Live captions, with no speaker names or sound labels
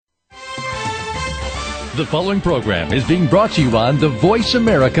The following program is being brought to you on the Voice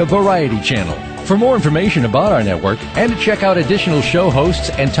America Variety Channel. For more information about our network and to check out additional show hosts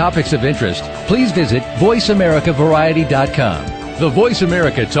and topics of interest, please visit voiceamericavariety.com. The Voice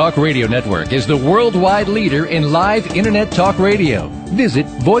America Talk Radio Network is the worldwide leader in live Internet talk radio. Visit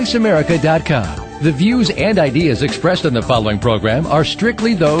voiceamerica.com. The views and ideas expressed on the following program are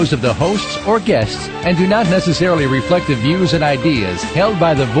strictly those of the hosts or guests and do not necessarily reflect the views and ideas held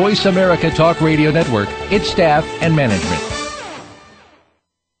by the Voice America Talk Radio Network, its staff, and management.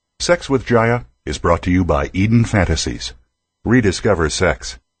 Sex with Jaya is brought to you by Eden Fantasies. Rediscover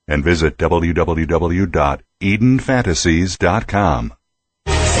sex and visit www.edenfantasies.com.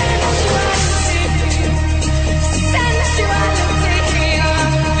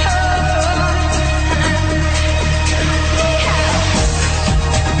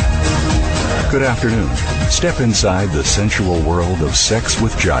 Good afternoon. Step inside the sensual world of Sex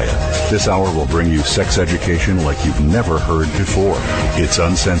with Jaya. This hour will bring you sex education like you've never heard before. It's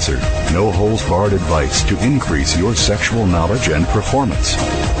uncensored, no holds barred advice to increase your sexual knowledge and performance.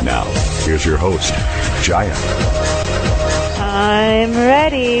 Now, here's your host, Jaya. I'm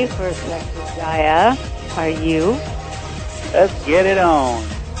ready for Sex with Jaya. Are you? Let's get it on.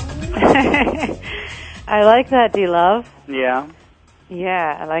 I like that, D-Love. Yeah.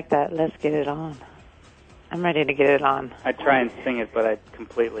 Yeah, I like that. Let's get it on. I'm ready to get it on. I'd try and sing it, but I'd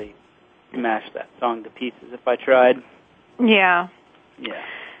completely smash that song to pieces if I tried. Yeah. Yeah.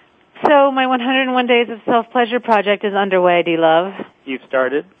 So my 101 Days of Self-Pleasure project is underway, D-Love. You've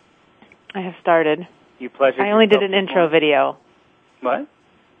started? I have started. You pleasured I only did an yourself intro video. What?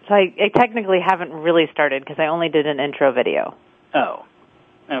 So I technically haven't really started because I only did an intro video. Oh.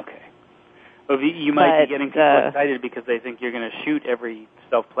 Okay. Well, you might be getting people excited because they think you're going to shoot every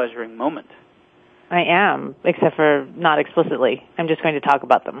self-pleasuring moment. I am, except for not explicitly. I'm just going to talk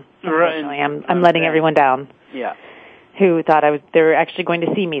about them. Right. I'm letting everyone down. Yeah. Who thought they were actually going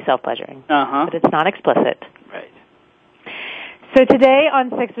to see me self-pleasuring. Uh-huh. But it's not explicit. Right. So today on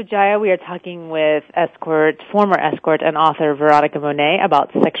Sex with Jaya, we are talking with former escort and author Veronica Monet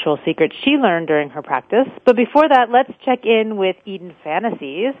about sexual secrets she learned during her practice. But before that, let's check in with Eden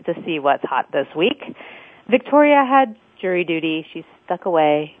Fantasies to see what's hot this week. Victoria had jury duty. She's stuck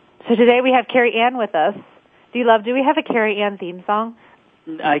away. So today we have Carrie Ann with us. D-Love, do we have a Carrie Ann theme song?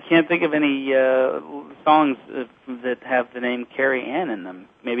 I can't think of any songs that have the name Carrie Ann in them.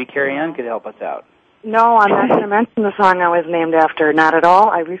 Maybe Carrie Ann could help us out. No, I'm not going to mention the song I was named after. Not at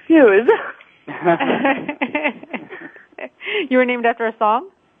all. I refuse. You were named after a song?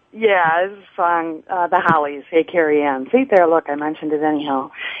 Yeah, it's a song, The Hollies, Hey Carrie Ann. See there, look, I mentioned it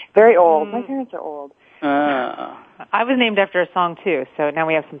anyhow. Very old. My parents are old. I was named after a song, too, so now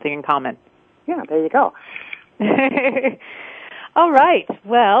we have something in common. Yeah, there you go. All right.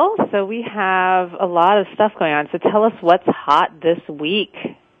 Well, so we have a lot of stuff going on. So tell us what's hot this week.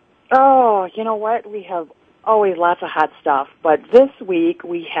 Oh, you know what? We have always lots of hot stuff, but this week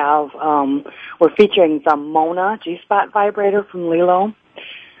we have, we're featuring the Mona G-Spot vibrator from Lilo.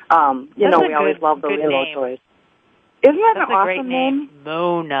 We always love the Lilo toys. Isn't that an awesome name?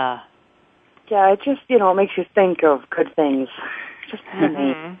 Mona. Yeah, it just, it makes you think of good things. Just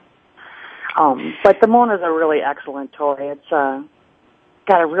neat. But the Mona's a really excellent toy. It's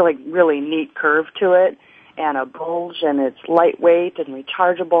got a really, really neat curve to it and a bulge, and it's lightweight and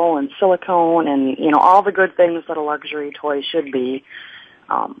rechargeable and silicone and, all the good things that a luxury toy should be.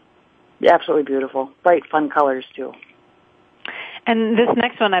 Absolutely beautiful. Bright, fun colors, too. And this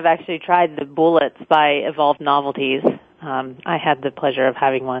next one, I've actually tried the Bullets by Evolved Novelties. I had the pleasure of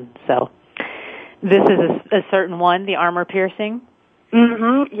having one. So this is a certain one, the armor piercing.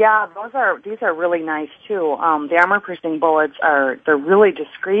 Mm-hmm. Yeah, these are really nice, too. The armor piercing bullets they're really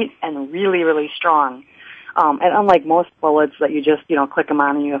discreet and really, really strong. And unlike most bullets that you just, click them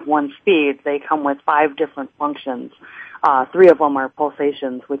on and you have one speed, they come with 5 different functions. 3 of them are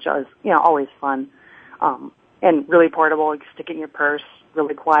pulsations, which is, always fun. And really portable. You can stick it in your purse,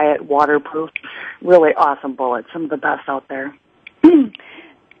 really quiet, waterproof, really awesome bullets. Some of the best out there. So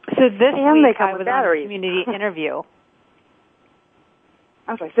this and week I was batteries. on community interview.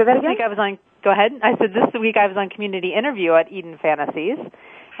 I'm sorry, say that again? Go ahead. I said this week I was on community interview at Eden Fantasies.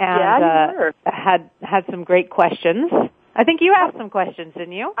 And had some great questions. I think you asked some questions,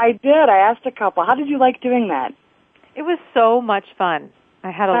 didn't you? I did. I asked a couple. How did you like doing that? It was so much fun. I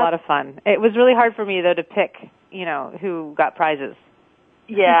had a lot of fun. It was really hard for me, though, to pick, who got prizes.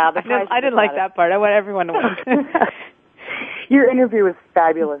 Yeah, I didn't like that part. I want everyone to win. Your interview was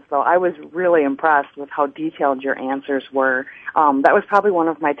fabulous, though. I was really impressed with how detailed your answers were. That was probably one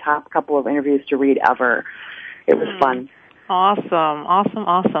of my top couple of interviews to read ever. It was fun.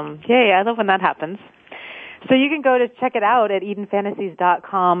 Awesome. Yay, I love when that happens. So you can go to check it out at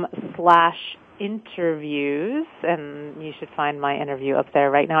EdenFantasies.com/interviews, and you should find my interview up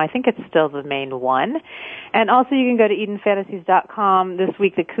there right now. I think it's still the main one. And also you can go to EdenFantasies.com. This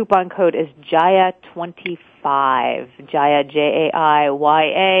week the coupon code is Jaya25, Jaya,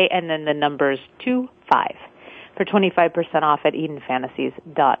 Jaiya, and then the numbers 25 for 25% off at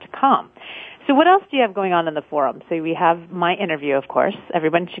EdenFantasies.com. So what else do you have going on in the forum? So we have my interview, of course.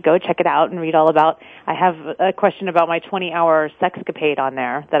 Everyone should go check it out and read all about. I have a question about my 20-hour sexcapade on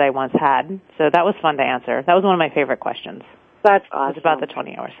there that I once had. So that was fun to answer. That was one of my favorite questions. That's awesome. It was about the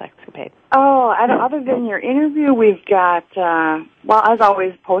 20-hour sexcapade. Oh, other than your interview, we've got, as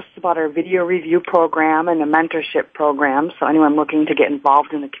always, posts about our video review program and a mentorship program, so anyone looking to get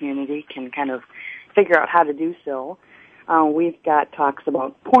involved in the community can kind of figure out how to do so. We've got talks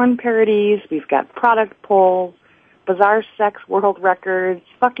about porn parodies. We've got product polls, bizarre sex world records,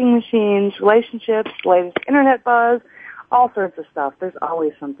 fucking machines, relationships, latest internet buzz, all sorts of stuff. There's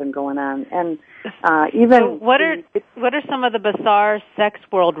always something going on. And even so what are some of the bizarre sex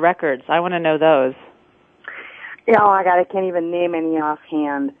world records? I want to know those. Yeah, I can't even name any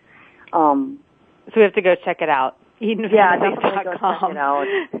offhand. So we have to go check it out. Definitely go check it out.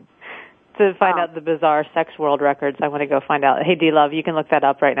 To find out the bizarre sex world records, I want to go find out. Hey, D-Love, you can look that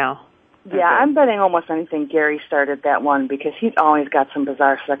up right now. Yeah, okay. I'm betting almost anything Gary started that one because he's always got some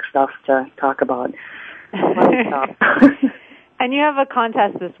bizarre sex stuff to talk about. And you have a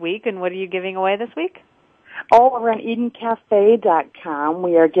contest this week, and what are you giving away this week? Oh, over on EdenCafe.com,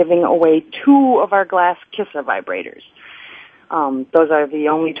 we are giving away 2 of our glass kisser vibrators. Those are the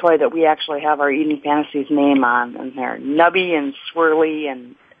only toy that we actually have our Eden Fantasies name on, and they're nubby and swirly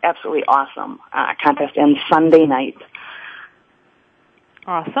and absolutely awesome. Contest ends Sunday night.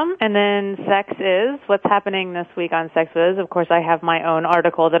 Awesome. And then Sex Is. What's happening this week on Sex Is? Of course, I have my own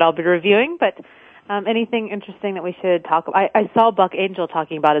article that I'll be reviewing, but anything interesting that we should talk about? I saw Buck Angel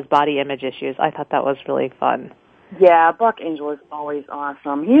talking about his body image issues. I thought that was really fun. Yeah, Buck Angel is always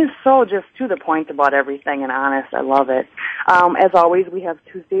awesome. He's so just to the point about everything and honest. I love it. As always, we have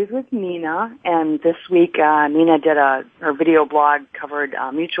Tuesdays with Nina, and this week Nina did her video blog covered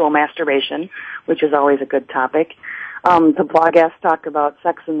mutual masturbation, which is always a good topic. The blogast talked about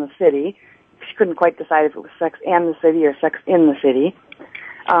Sex in the City. She couldn't quite decide if it was Sex and the City or Sex in the City.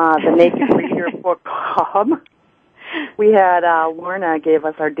 The Naked Reader Book Club. We had Lorna gave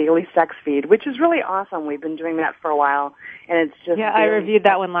us our daily sex feed, which is really awesome. We've been doing that for a while, and it's just I reviewed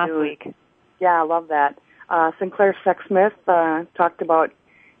that one last week. Yeah, I love that. Sinclair Sexsmith talked about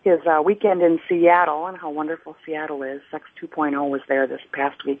his weekend in Seattle and how wonderful Seattle is. Sex 2.0 was there this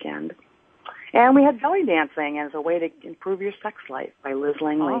past weekend. And we had belly dancing as a way to improve your sex life by Liz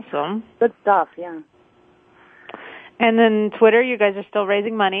Langley. Awesome. Good stuff, yeah. And then Twitter, you guys are still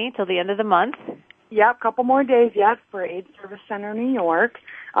raising money till the end of the month. Yeah, a couple more days yet for AIDS Service Center New York,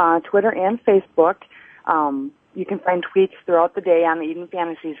 Twitter and Facebook. You can find tweets throughout the day on the Eden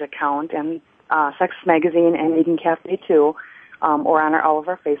Fantasies account and Sex Magazine and Eden Cafe too, or on all of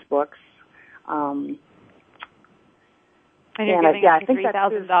our Facebooks. And you're giving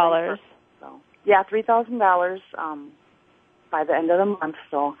 $3,000. So, yeah, $3,000 by the end of the month.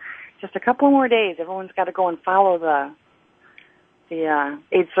 So just a couple more days. Everyone's got to go and follow the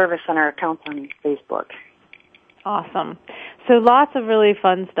AIDS Service Center account on Facebook. Awesome. So lots of really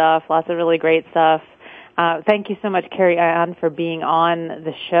fun stuff, lots of really great stuff. Thank you so much, Carrie Ann, for being on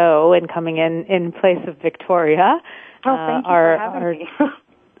the show and coming in place of Victoria. Oh, thank you for having me.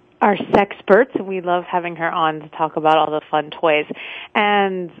 Our sexperts. We love having her on to talk about all the fun toys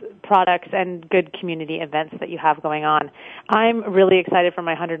and products and good community events that you have going on. I'm really excited for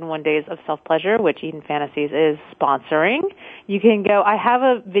my 101 Days of Self-Pleasure, which Eden Fantasies is sponsoring. You can go, I have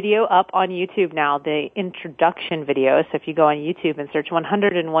a video up on YouTube now, the introduction video. So if you go on YouTube and search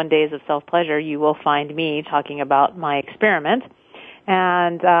 101 Days of Self-Pleasure, you will find me talking about my experiment.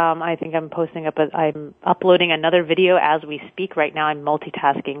 And I think I'm I'm uploading another video as we speak right now. I'm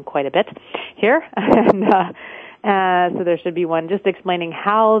multitasking quite a bit here. And so there should be one just explaining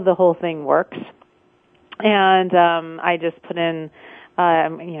how the whole thing works. And I just put in,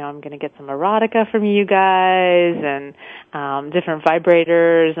 I'm going to get some erotica from you guys and different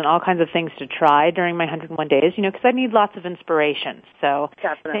vibrators and all kinds of things to try during my 101 days, because I need lots of inspiration. So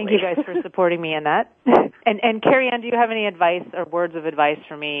Definitely. Thank you guys for supporting me in that. And Carrie Ann, do you have any advice or words of advice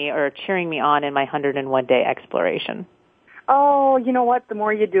for me or cheering me on in my 101-day exploration? Oh, you know what? The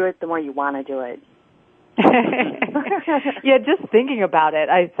more you do it, the more you want to do it. Yeah, just thinking about it,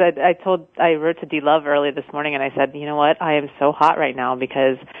 I wrote to D Love early this morning and I said, you know what, I am so hot right now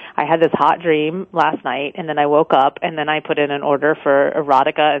because I had this hot dream last night and then I woke up and then I put in an order for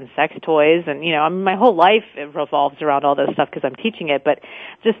erotica and sex toys and, you know, I mean, my whole life it revolves around all this stuff because I'm teaching it, but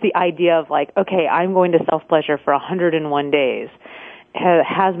just the idea of like, okay, I'm going to self-pleasure for 101 days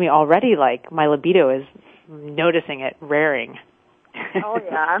has me already like, my libido is noticing it raring. Oh,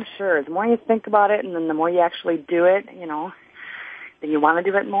 yeah, I'm sure. The more you think about it and then the more you actually do it, you know, then you want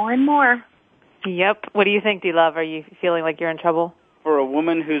to do it more and more. Yep. What do you think, D-Love? Are you feeling like you're in trouble? For a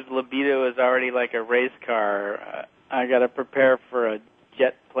woman whose libido is already like a race car, I got to prepare for a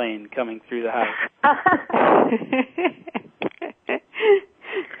jet plane coming through the house.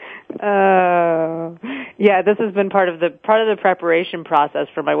 Yeah, this has been part of the preparation process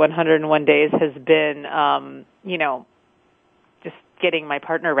for my 101 days has been, you know, just getting my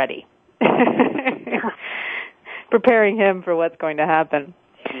partner ready, preparing him for what's going to happen.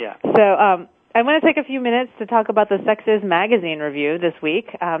 Yeah. So I want to take a few minutes to talk about the Sex Is magazine review this week.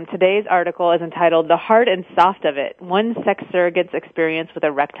 Today's article is entitled "The Hard and Soft of It: One Sex Surrogate's Experience with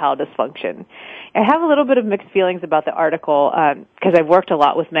Erectile Dysfunction." I have a little bit of mixed feelings about the article because I've worked a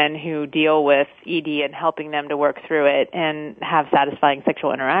lot with men who deal with ED and helping them to work through it and have satisfying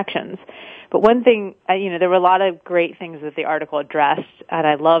sexual interactions. But one thing, you know, there were a lot of great things that the article addressed, and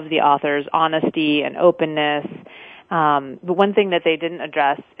I love the author's honesty and openness. But one thing that they didn't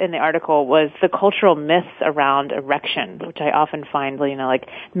address in the article was the cultural myths around erection, which I often find, you know, like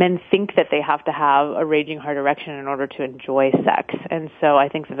men think that they have to have a raging hard erection in order to enjoy sex. And so I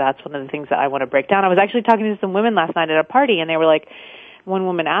think that that's one of the things that I want to break down. I was actually talking to some women last night at a party, and they were like, one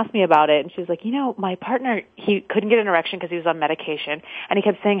woman asked me about it, and she was like, you know, my partner, he couldn't get an erection because he was on medication, and he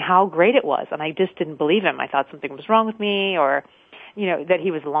kept saying how great it was, and I just didn't believe him. I thought something was wrong with me, or, you know, that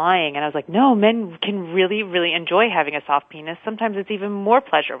he was lying. And I was like, no, men can really, really enjoy having a soft penis. Sometimes it's even more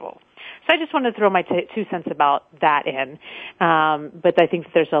pleasurable. So I just wanted to throw my 2 cents about that in. But I think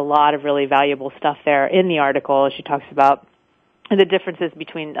that there's a lot of really valuable stuff there in the article. She talks about the differences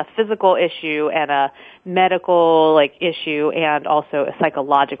between a physical issue and a medical issue and also a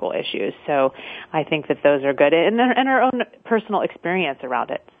psychological issue. So I think that those are good, and her own personal experience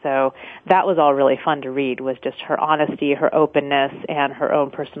around it. So that was all really fun to read, was just her honesty, her openness, and her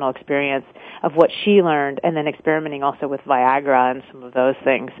own personal experience of what she learned, and then experimenting also with Viagra and some of those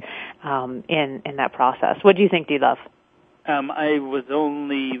things in that process. What do you think, D-Love? I was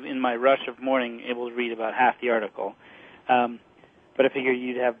only, in my rush of morning, able to read about half the article. But I figure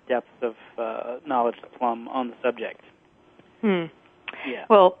you'd have depth of knowledge to plumb on the subject. Yeah.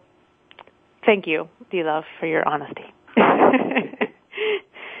 Well, thank you, D-Love, for your honesty.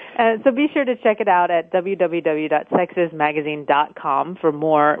 So be sure to check it out at www.sexismagazine.com for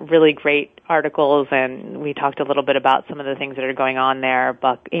more really great articles, and we talked a little bit about some of the things that are going on there,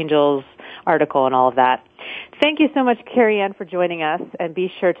 Buck Angel's article and all of that. Thank you so much, Carrie Ann, for joining us, and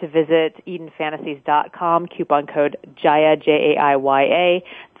be sure to visit EdenFantasies.com, coupon code JAIA, J-A-I-Y-A.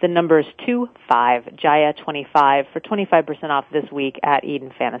 The number is 25, JAIA25, for 25% off this week at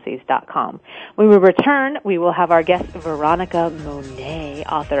EdenFantasies.com. When we return, we will have our guest, Veronica Monet,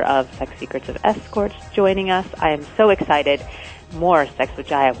 author of Secrets of Escorts, joining us. I am so excited. More Sex with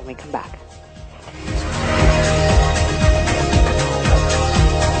Jaya when we come back.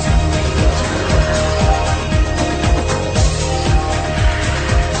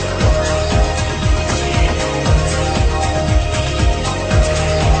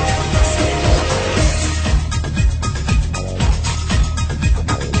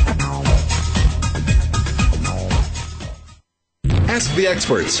 Ask the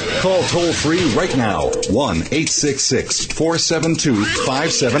experts. Call toll-free right now,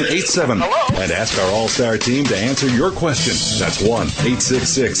 1-866-472-5787. And ask our all-star team to answer your question. That's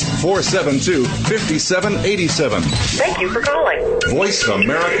 1-866-472-5787. Thank you for calling.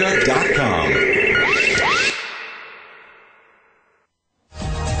 VoiceAmerica.com.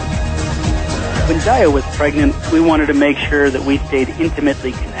 When Jaya was pregnant, we wanted to make sure that we stayed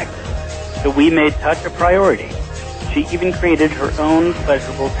intimately connected. So we made touch a priority. She even created her own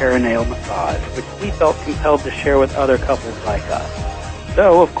pleasurable perineal massage, which we felt compelled to share with other couples like us.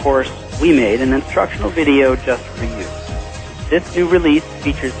 So, of course, we made an instructional video just for you. This new release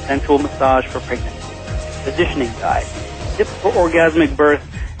features sensual massage for pregnancy, positioning guide, tips for orgasmic birth,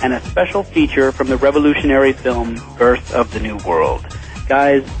 and a special feature from the revolutionary film Birth of the New World.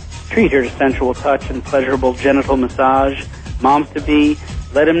 Guys, treat her to sensual touch and pleasurable genital massage. Moms-to-be,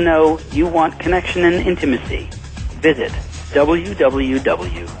 let them know you want connection and intimacy. Visit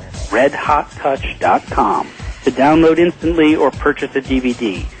www.redhottouch.com to download instantly or purchase a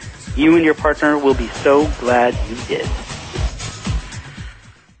DVD. You and your partner will be so glad you did.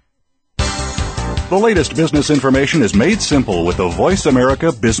 The latest business information is made simple with the Voice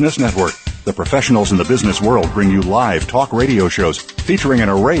America Business Network. The professionals in the business world bring you live talk radio shows featuring an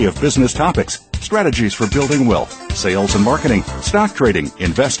array of business topics, strategies for building wealth, sales and marketing, stock trading,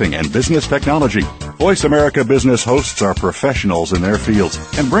 investing, and business technology. Voice America Business hosts are professionals in their fields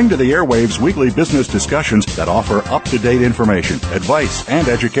and bring to the airwaves weekly business discussions that offer up-to-date information, advice, and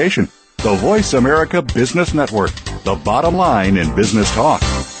education. The Voice America Business Network, the bottom line in business talk.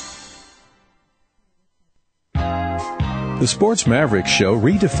 The Sports Mavericks Show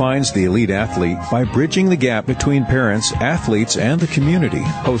redefines the elite athlete by bridging the gap between parents, athletes, and the community.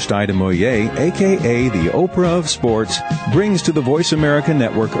 Host Ida Moyer, a.k.a. the Oprah of Sports, brings to the Voice America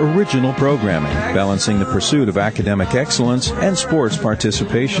Network original programming, balancing the pursuit of academic excellence and sports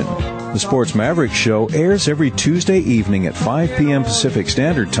participation. The Sports Mavericks Show airs every Tuesday evening at 5 p.m. Pacific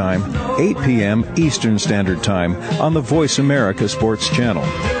Standard Time, 8 p.m. Eastern Standard Time on the Voice America Sports Channel.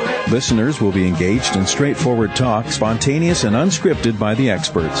 Listeners will be engaged in straightforward talk, spontaneous and unscripted by the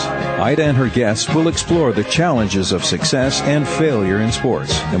experts. Ida and her guests will explore the challenges of success and failure in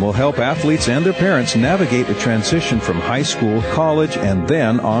sports and will help athletes and their parents navigate the transition from high school, college, and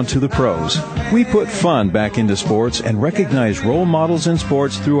then on to the pros. We put fun back into sports and recognize role models in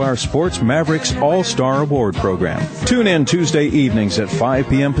sports through our Sports Mavericks All-Star Award program. Tune in Tuesday evenings at 5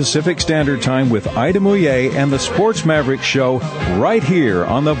 p.m. Pacific Standard Time with Ida Moyer and the Sports Mavericks Show right here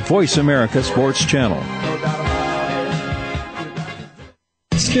on the Voice America Sports Channel.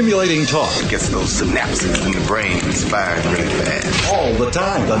 Stimulating talk. It gets those synapses in the brain firing really fast. All the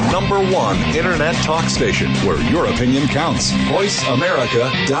time. The #1 Internet talk station where your opinion counts.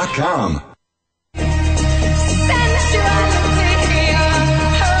 VoiceAmerica.com.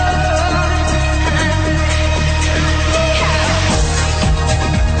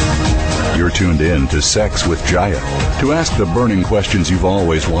 You're tuned in to Sex with Jaya. To ask the burning questions you've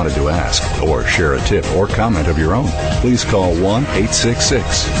always wanted to ask, or share a tip or comment of your own, please call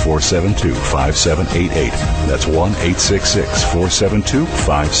 1-866-472-5788. That's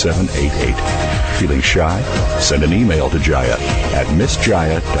 1-866-472-5788. Feeling shy? Send an email to Jaya at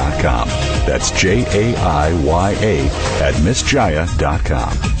MissJaya.com. That's Jaya at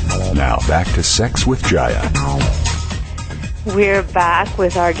MissJaya.com. Now back to Sex with Jaya. We're back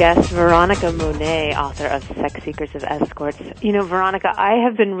with our guest, Veronica Monet, author of Secrets of Escorts. You know, Veronica, I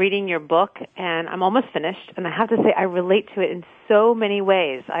have been reading your book, and I'm almost finished, and I have to say I relate to it in so many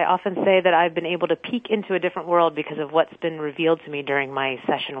ways. I often say that I've been able to peek into a different world because of what's been revealed to me during my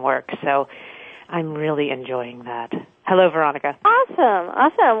session work, so I'm really enjoying that. Hello, Veronica. Awesome.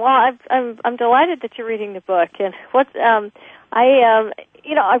 Well, I'm delighted that you're reading the book, and I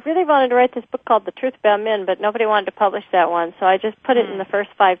really wanted to write this book called The Truth About Men, but nobody wanted to publish that one, so I just put it in the first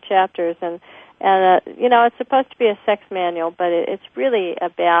 5 chapters. And it's supposed to be a sex manual, but it's really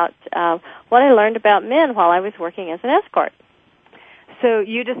about what I learned about men while I was working as an escort. So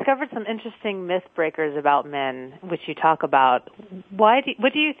you discovered some interesting myth breakers about men, which you talk about. What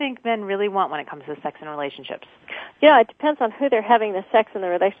do you think men really want when it comes to sex and relationships? It depends on who they're having the sex and the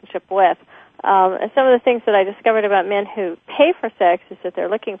relationship with. And some of the things that I discovered about men who pay for sex is that they're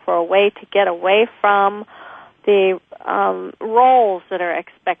looking for a way to get away from the roles that are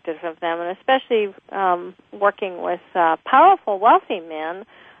expected of them, and especially working with powerful, wealthy men.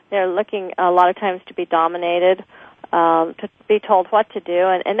 They're looking a lot of times to be dominated, to be told what to do,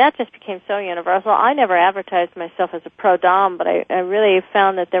 and that just became so universal. I never advertised myself as a pro-dom, but I really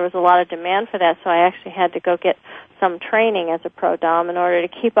found that there was a lot of demand for that, so I actually had to go get some training as a pro-dom in order to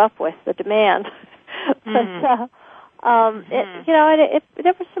keep up with the demand. But,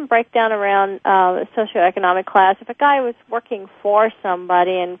 there was some breakdown around socioeconomic class. If a guy was working for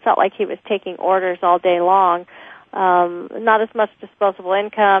somebody and felt like he was taking orders all day long, not as much disposable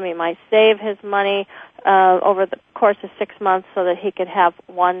income, he might save his money over the course of 6 months so that he could have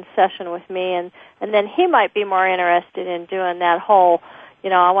one session with me, and then he might be more interested in doing that whole,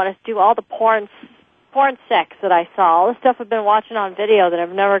 I want to do all the porn sex that I saw, all the stuff I've been watching on video that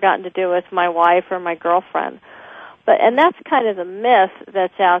I've never gotten to do with my wife or my girlfriend. And that's kind of the myth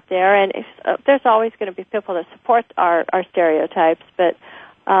that's out there, and there's always going to be people that support our stereotypes, but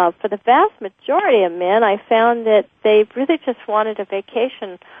for the vast majority of men, I found that they really just wanted a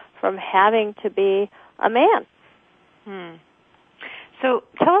vacation from having to be a man. So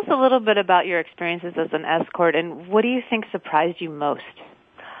tell us a little bit about your experiences as an escort, and what do you think surprised you most?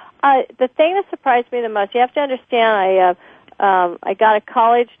 The thing that surprised me the most, you have to understand, I got a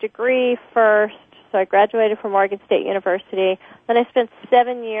college degree first, so I graduated from Oregon State University. Then I spent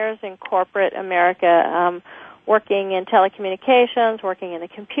 7 years in corporate America, working in telecommunications, working in the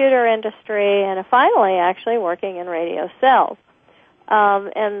computer industry, and finally actually working in radio sales.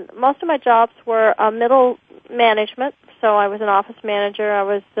 And most of my jobs were middle management, so I was an office manager, I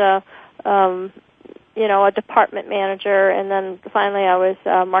was a department manager, and then finally I was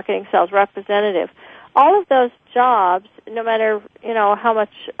a marketing sales representative. All of those jobs, no matter, how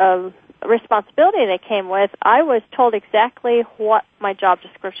much responsibility they came with, I was told exactly what my job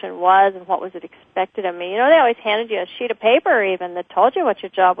description was and what was expected of me. They always handed you a sheet of paper even that told you what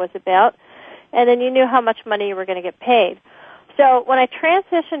your job was about, and then you knew how much money you were going to get paid. So when I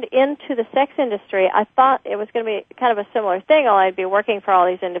transitioned into the sex industry, I thought it was going to be kind of a similar thing, only I'd be working for all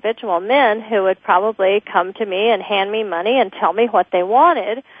these individual men who would probably come to me and hand me money and tell me what they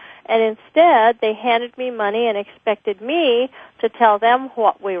wanted. And instead, they handed me money and expected me to tell them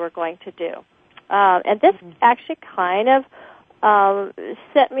what we were going to do. And this actually kind of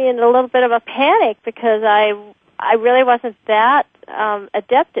set me in a little bit of a panic because I really wasn't that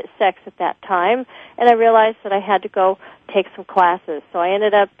adept at sex at that time, and I realized that I had to go take some classes. So I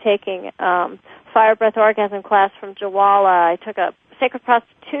ended up taking fire breath orgasm class from Jawala. I took a sacred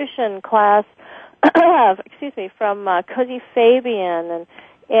prostitution class, from Cozy Fabian,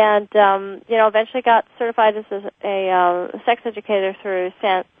 and eventually got certified as a sex educator through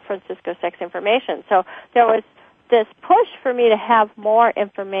San Francisco Sex Information. So there was this push for me to have more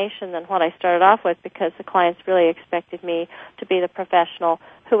information than what I started off with because the clients really expected me to be the professional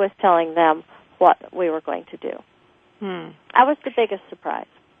who was telling them what we were going to do. I was the biggest surprise.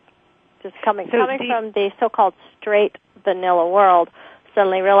 Just coming from the so-called straight vanilla world,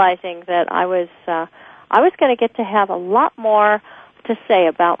 suddenly realizing that I was going to get to have a lot more to say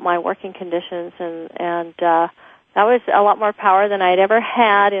about my working conditions, and that was a lot more power than I'd ever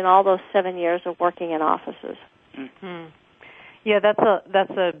had in all those 7 years of working in offices. Mm-hmm. Yeah, that's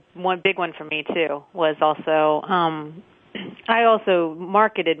a one big one for me too. Was also I also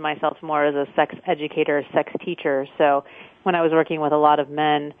marketed myself more as a sex educator, sex teacher. So when I was working with a lot of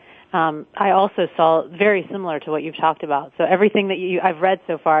men, I also saw very similar to what you've talked about. So everything that I've read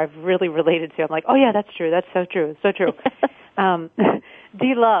so far, I've really related to. I'm like, oh yeah, that's true. That's so true. So true.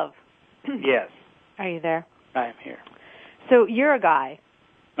 D-Love. Yes. Are you there? I am here. So you're a guy.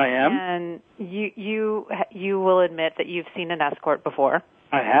 I am. And you will admit that you've seen an escort before.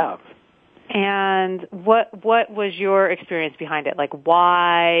 I have. And what was your experience behind it? Like,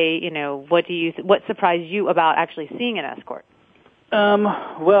 why? What surprised you about actually seeing an escort?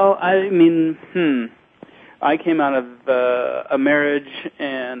 Well, I came out of a marriage,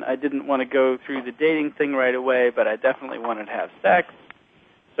 and I didn't want to go through the dating thing right away, but I definitely wanted to have sex.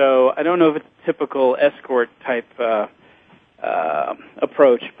 So I don't know if it's a typical escort type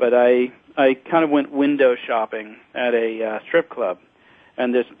approach, but I kind of went window shopping at a strip club,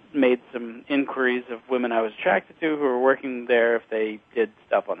 and just made some inquiries of women I was attracted to who were working there if they did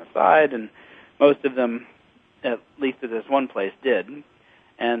stuff on the side, and most of them, at least at this one place, did.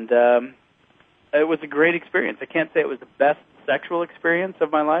 And it was a great experience. I can't say it was the best sexual experience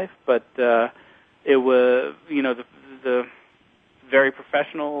of my life, but it was, the very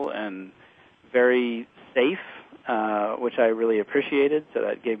professional and very safe, which I really appreciated. So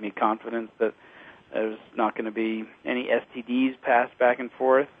that gave me confidence that there's not going to be any STDs passed back and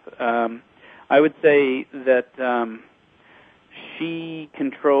forth. I would say that she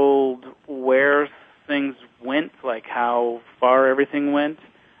controlled where things went, like how far everything went.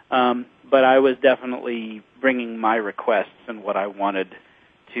 But I was definitely bringing my requests and what I wanted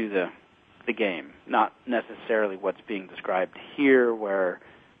to the game, not necessarily what's being described here, where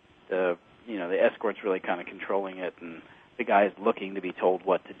the escort's really kind of controlling it, and the guy's looking to be told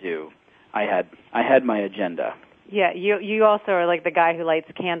what to do. I had my agenda. Yeah, you also are like the guy who lights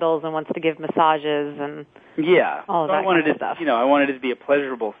candles and wants to give massages and all of that kind of stuff. I wanted it to be a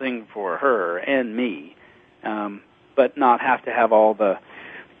pleasurable thing for her and me, but not have to have all the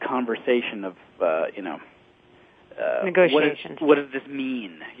conversation of negotiations. What does this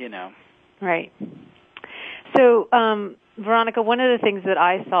mean? Right. So, Veronica, one of the things that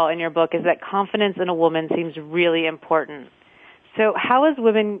I saw in your book is that confidence in a woman seems really important. So how as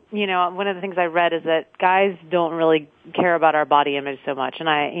women, one of the things I read is that guys don't really care about our body image so much.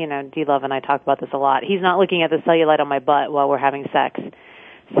 And D-Love and I talk about this a lot. He's not looking at the cellulite on my butt while we're having sex.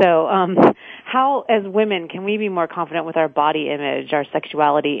 So how as women can we be more confident with our body image, our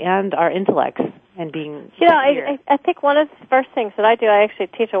sexuality, and our intellects and being I think one of the first things that I do, I actually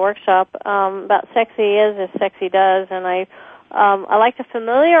teach a workshop about sexy is as sexy does, and I like to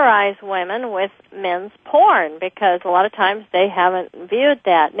familiarize women with men's porn because a lot of times they haven't viewed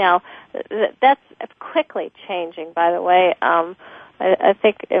that. Now, that's quickly changing, by the way. I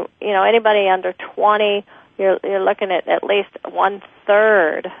think, anybody under 20 you're looking at least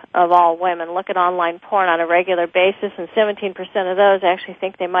 1/3 of all women look at online porn on a regular basis, and 17% of those actually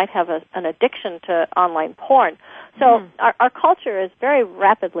think they might have an addiction to online porn. So our culture is very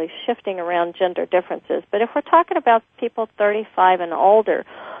rapidly shifting around gender differences. But if we're talking about people 35 and older,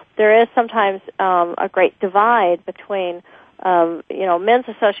 there is sometimes a great divide between men's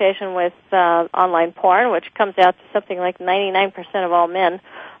association with online porn, which comes out to something like 99% of all men,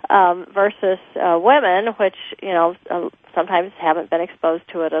 versus women, which, sometimes haven't been exposed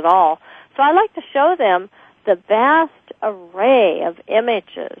to it at all. So I like to show them the vast array of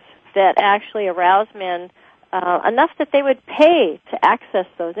images that actually arouse men enough that they would pay to access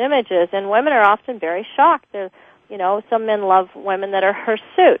those images, and women are often very shocked. Some men love women that are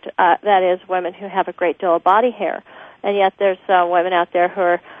hirsute, that is, women who have a great deal of body hair. And yet there's women out there who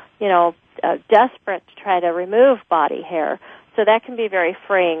are, desperate to try to remove body hair. So that can be very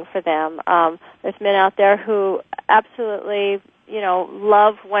freeing for them. There's men out there who absolutely,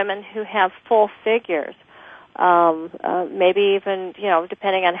 love women who have full figures. Maybe even,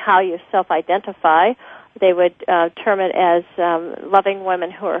 depending on how you self-identify, they would term it as loving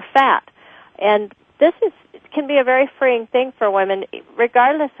women who are fat. And this can be a very freeing thing for women,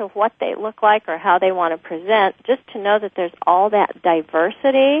 regardless of what they look like or how they want to present, just to know that there's all that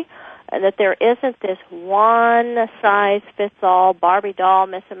diversity, and that there isn't this one-size-fits-all Barbie doll,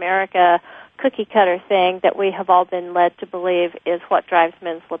 Miss America, cookie-cutter thing that we have all been led to believe is what drives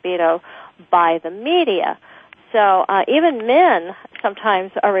men's libido by the media. So even men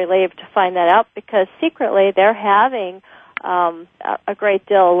sometimes are relieved to find that out, because secretly they're having a great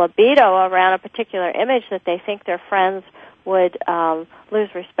deal of libido around a particular image that they think their friends would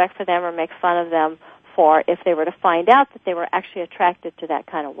lose respect for them or make fun of them for if they were to find out that they were actually attracted to that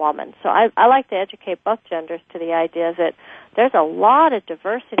kind of woman. So I like to educate both genders to the idea that there's a lot of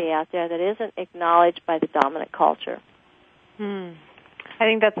diversity out there that isn't acknowledged by the dominant culture. I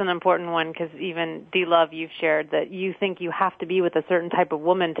think that's an important one, because even D-Love, you've shared that you think you have to be with a certain type of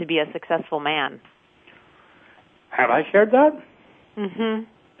woman to be a successful man. Have I shared that?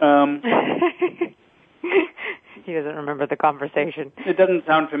 He doesn't remember the conversation. It doesn't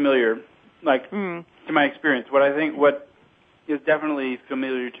sound familiar, to my experience. What is definitely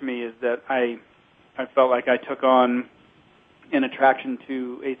familiar to me is that I felt like I took on an attraction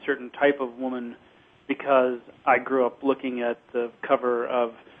to a certain type of woman because I grew up looking at the cover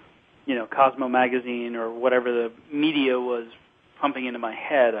of, Cosmo magazine or whatever the media was pumping into my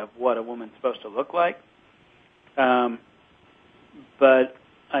head of what a woman's supposed to look like. But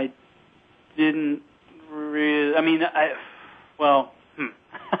I didn't really, I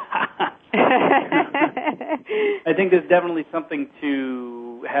think there's definitely something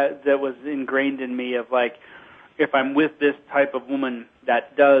that was ingrained in me of if I'm with this type of woman,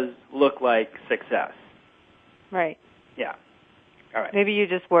 that does look like success. Right. Yeah. All right. Maybe you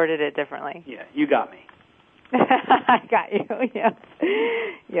just worded it differently. Yeah, you got me. I got you.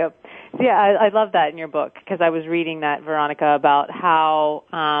 Yep. So yeah, I love that in your book, because I was reading that, Veronica, about how,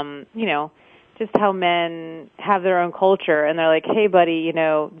 just how men have their own culture, and they're like, hey, buddy,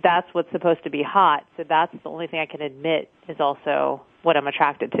 that's what's supposed to be hot, so that's the only thing I can admit is also what I'm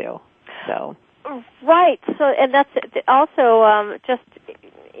attracted to. So. Right. So, and that's also just,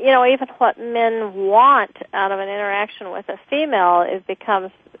 even what men want out of an interaction with a female, it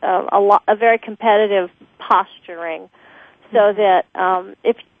becomes a very competitive posturing. So that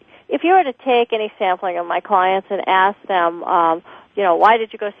if you were to take any sampling of my clients and ask them, why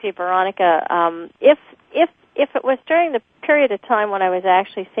did you go see Veronica? If it was during the period of time when I was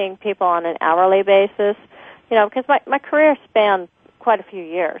actually seeing people on an hourly basis, because my career spanned quite a few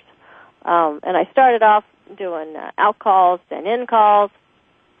years. And I started off doing out calls and in calls,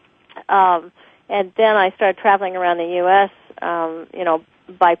 and then I started traveling around the U.S.,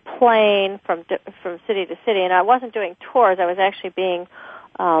 by plane from city to city. And I wasn't doing tours; I was actually being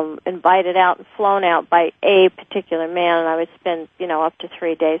invited out and flown out by a particular man, and I would spend up to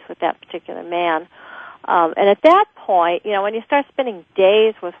 3 days with that particular man. And at that point, when you start spending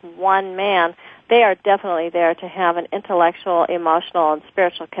days with one man, they are definitely there to have an intellectual, emotional, and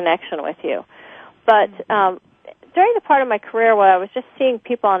spiritual connection with you. But during the part of my career where I was just seeing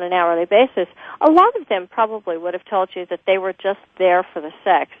people on an hourly basis, a lot of them probably would have told you that they were just there for the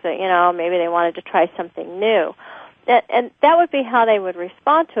sex, that, maybe they wanted to try something new. And that would be how they would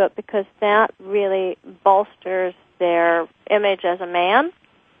respond to it, because that really bolsters their image as a man.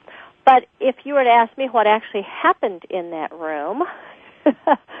 But if you were to ask me what actually happened in that room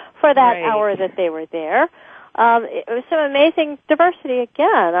for that hour that they were there, it was some amazing diversity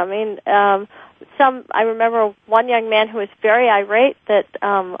again. I remember one young man who was very irate that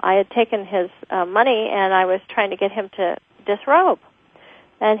I had taken his money and I was trying to get him to disrobe.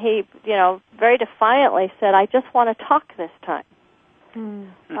 And he, very defiantly said, "I just want to talk this time."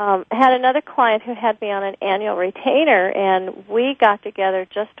 Had another client who had me on an annual retainer, and we got together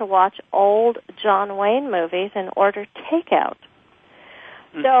just to watch old John Wayne movies and order takeout.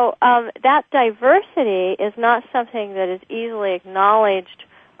 So that diversity is not something that is easily acknowledged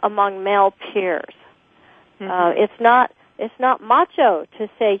among male peers. It's not macho to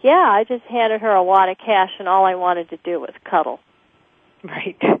say, "Yeah, I just handed her a wad of cash and all I wanted to do was cuddle."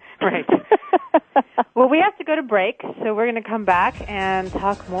 Right. Well, we have to go to break, so we're going to come back and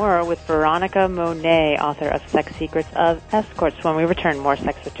talk more with Veronica Monet, author of Secrets of Escorts. When we return, more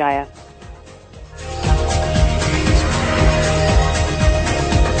Sex with Jaya.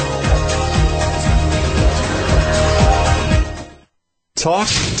 Talk.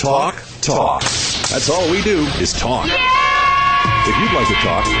 That's all we do is talk. If you'd like to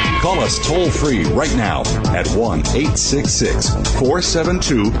talk, call us toll-free right now at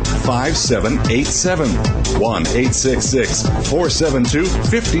 1-866-472-5787.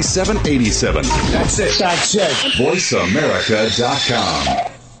 1-866-472-5787. That's it.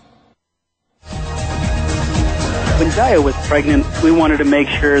 VoiceAmerica.com. When Jaya was pregnant, we wanted to make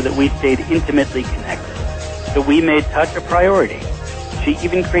sure that we stayed intimately connected. So we made touch a priority. She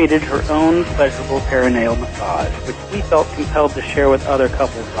even created her own pleasurable perineal massage, which we felt compelled to share with other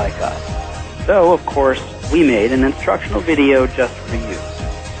couples like us. So, of course, we made an instructional video just for you.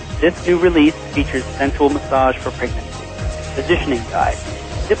 This new release features sensual massage for pregnancy, positioning guide,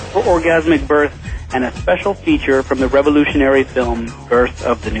 tips for orgasmic birth, and a special feature from the revolutionary film Birth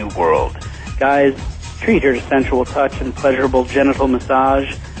of the New World. Guys, treat her to sensual touch and pleasurable genital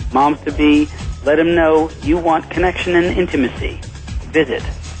massage. Moms-to-be, let them know you want connection and intimacy. Visit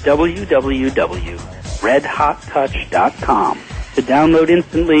www.redhottouch.com to download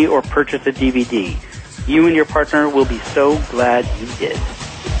instantly or purchase a DVD. You and your partner will be so glad you did.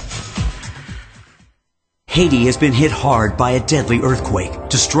 Haiti has been hit hard by a deadly earthquake.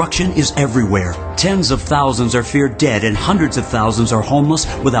 Destruction is everywhere. Tens of thousands are feared dead and hundreds of thousands are homeless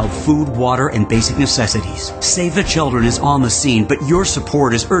without food, water, and basic necessities. Save the Children is on the scene, but your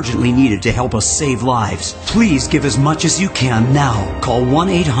support is urgently needed to help us save lives. Please give as much as you can now. Call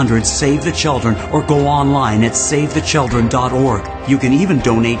 1-800-SAVE-THE-CHILDREN or go online at SaveTheChildren.org. You can even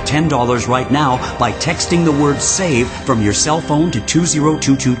donate $10 right now by texting the word SAVE from your cell phone to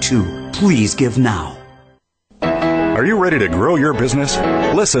 20222. Please give now. Are you ready to grow your business?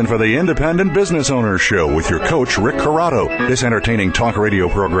 Listen for the Independent Business Owners Show with your coach, Rick Corrado. This entertaining talk radio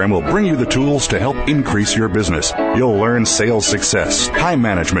program will bring you the tools to help increase your business. You'll learn sales success, time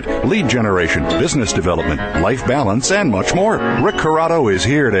management, lead generation, business development, life balance, and much more. Rick Corrado is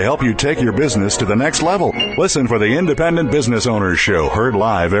here to help you take your business to the next level. Listen for the Independent Business Owners Show, heard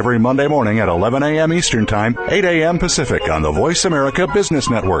live every Monday morning at 11 a.m. Eastern Time, 8 a.m. Pacific on the Voice America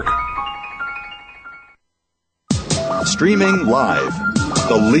Business Network. Streaming live,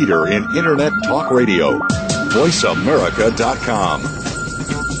 the leader in Internet talk radio, VoiceAmerica.com.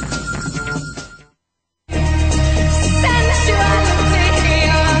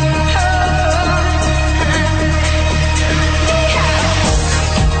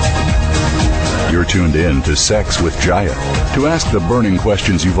 You're tuned in to Sex with Jaya. To ask the burning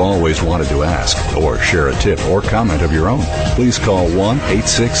questions you've always wanted to ask, or share a tip or comment of your own, please call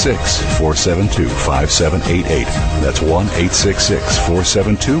 1-866-472-5788. That's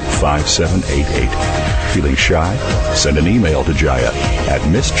 1-866-472-5788. Feeling shy? Send an email to Jaya at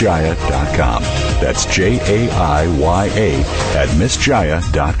MissJaya.com. That's Jaya at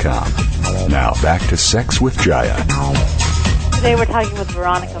MissJaya.com. Now back to Sex with Jaya. Today we're talking with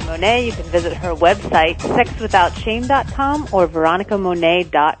Veronica Monet. You can visit her website, sexwithoutshame.com or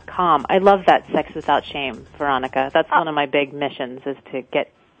veronicamonet.com. I love that, Sex Without Shame, Veronica. That's one of my big missions, is to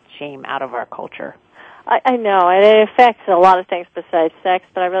get shame out of our culture. I know, and it affects a lot of things besides sex,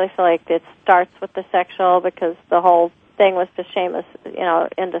 but I really feel like it starts with the sexual, because the whole thing was to shame us,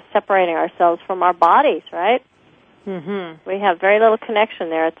 into separating ourselves from our bodies, right? Mm-hmm. We have very little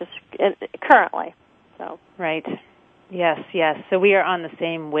connection there currently. So. Right. Yes. So we are on the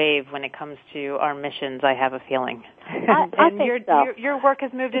same wave when it comes to our missions, I have a feeling. I think so. Your work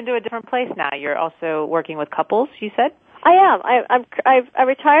has moved into a different place now. You're also working with couples, you said? I am. I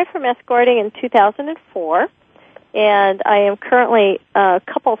retired from escorting in 2004, and I am currently a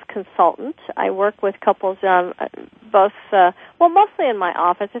couples consultant. I work with couples mostly in my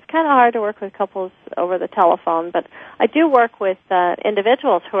office. It's kind of hard to work with couples over the telephone, but I do work with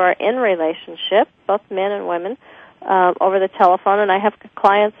individuals who are in relationship, both men and women, over the telephone, and I have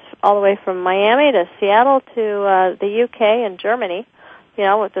clients all the way from Miami to Seattle to the UK and Germany. You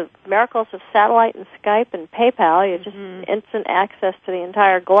know, with the miracles of satellite and Skype and PayPal, you just instant access to the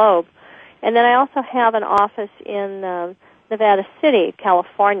entire globe. And then I also have an office in Nevada City,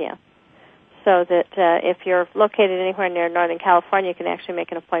 California, so that if you're located anywhere near Northern California, you can actually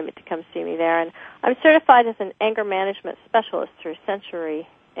make an appointment to come see me there. And I'm certified as an anger management specialist through Sensory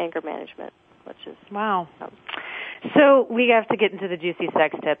Anger Management, which is... Wow. So we have to get into the juicy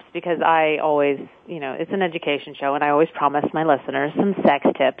sex tips because I always, you know, it's an education show, and I always promise my listeners some sex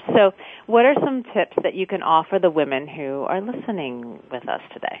tips. So what are some tips that you can offer the women who are listening with us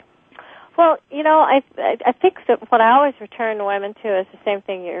today? Well, you know, I think that what I always return the women to is the same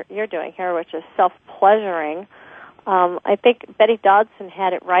thing you're doing here, which is self-pleasuring. I think Betty Dodson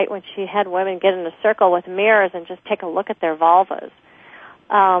had it right when she had women get in a circle with mirrors and just take a look at their vulvas.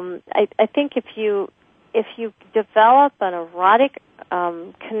 I think if you develop an erotic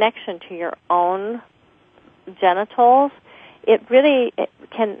connection to your own genitals, it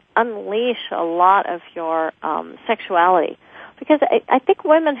can unleash a lot of your sexuality. Because I think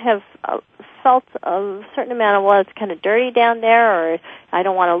women have felt a certain amount of, well, it's kind of dirty down there, or I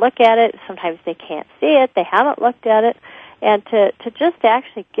don't want to look at it. Sometimes they can't see it. They haven't looked at it. And to just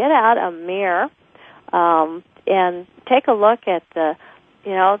actually get out a mirror and take a look at the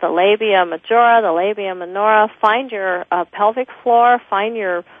labia majora, the labia minora, find your pelvic floor, find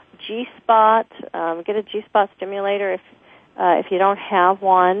your G-spot, get a G-spot stimulator if you don't have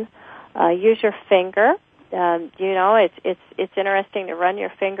one. Use your finger. It's interesting to run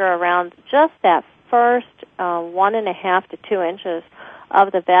your finger around just that first 1.5 to 2 inches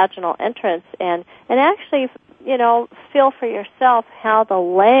of the vaginal entrance and actually, feel for yourself how the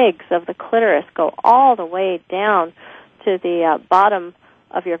legs of the clitoris go all the way down to the bottom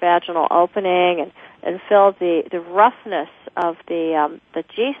of your vaginal opening and feel the roughness of the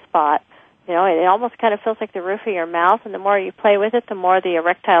G-spot. You know, it almost kind of feels like the roof of your mouth, and the more you play with it, the more the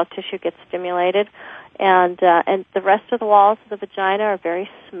erectile tissue gets stimulated. And the rest of the walls of the vagina are very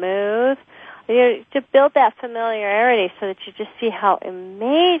smooth. To build that familiarity so that you just see how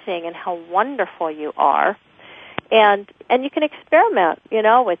amazing and how wonderful you are. And you can experiment,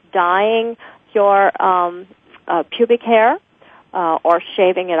 with dyeing your pubic hair or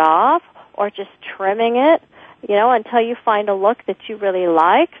shaving it off or just trimming it, until you find a look that you really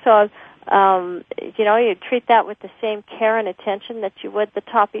like. So, you treat that with the same care and attention that you would the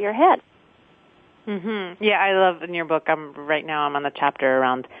top of your head. Mm-hmm. Yeah, I love in your book. I'm on the chapter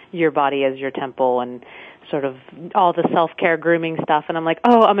around your body as your temple and sort of all the self-care grooming stuff. And I'm like,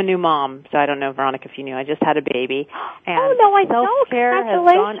 oh, I'm a new mom. So I don't know, Veronica, if you knew, I just had a baby. And oh, no, I don't. Self-care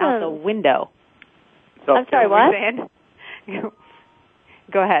has gone out the window. I'm sorry, what?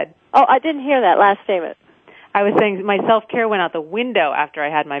 Go ahead. Oh, I didn't hear that last statement. I was saying my self-care went out the window after I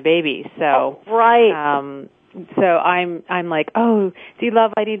had my baby. So, right. So I'm like, oh,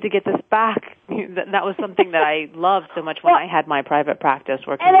 D-Love, I need to get this back. That was something that I loved so much when I had my private practice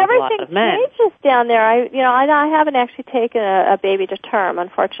working with a lot of men. And everything changes down there. I haven't actually taken a baby to term.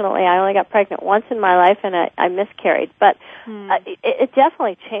 Unfortunately, I only got pregnant once in my life, and I miscarried. But it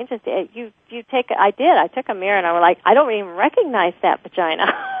definitely changes. I took a mirror, and I was like, I don't even recognize that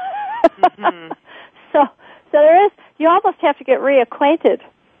vagina. Mm-hmm. So there is. You almost have to get reacquainted,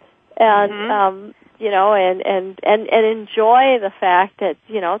 and and enjoy the fact that,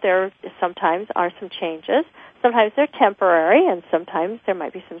 there sometimes are some changes. Sometimes they're temporary, and sometimes there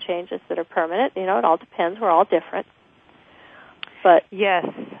might be some changes that are permanent. It all depends. We're all different. But yes,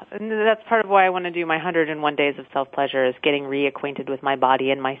 and that's part of why I want to do my 101 days of self-pleasure is getting reacquainted with my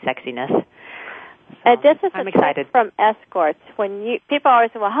body and my sexiness. So this is I'm a excited. Tip from escorts. People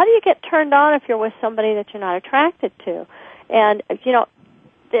always say, well, how do you get turned on if you're with somebody that you're not attracted to? And,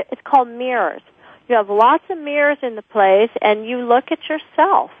 it's called mirrors. You have lots of mirrors in the place, and you look at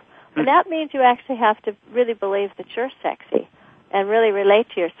yourself. And that means you actually have to really believe that you're sexy and really relate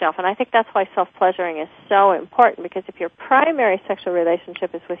to yourself. And I think that's why self-pleasuring is so important, because if your primary sexual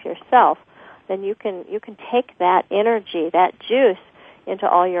relationship is with yourself, then you can take that energy, that juice, into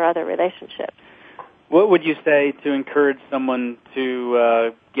all your other relationships. What would you say to encourage someone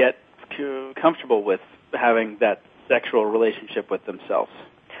to get comfortable with having that sexual relationship with themselves?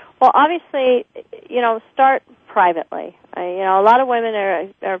 Well, obviously, start privately. A lot of women are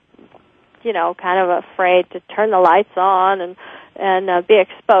kind of afraid to turn the lights on and be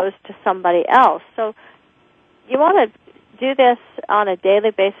exposed to somebody else. So you want to do this on a daily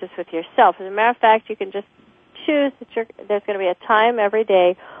basis with yourself. As a matter of fact, you can just choose that there's going to be a time every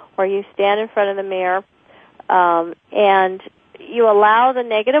day where you stand in front of the mirror and you allow the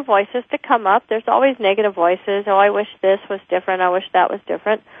negative voices to come up. There's always negative voices. Oh, I wish this was different. I wish that was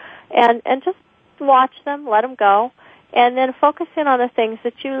different. And just watch them, let them go, and then focus in on the things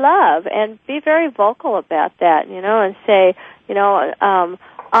that you love and be very vocal about that, and say,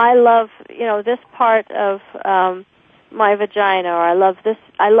 I love, this part of my vagina, or I love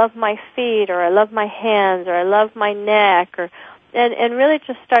my feet, or I love my hands, or I love my neck, and really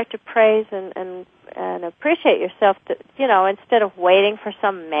just start to praise and appreciate yourself, instead of waiting for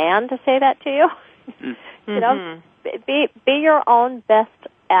some man to say that to you. Be your own best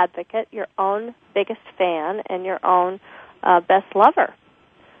advocate, your own biggest fan, and your own best lover.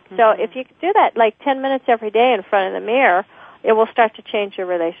 So if you do that like 10 minutes every day in front of the mirror, it will start to change your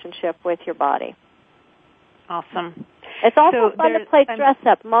relationship with your body. Awesome. It's also fun to play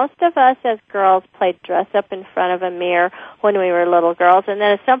dress-up. Most of us as girls played dress-up in front of a mirror when we were little girls, and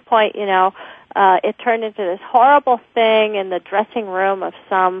then at some point, it turned into this horrible thing in the dressing room of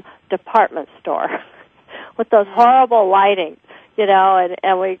some department store with those horrible lighting, and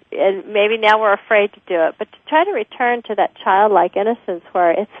maybe now we're afraid to do it. But to try to return to that childlike innocence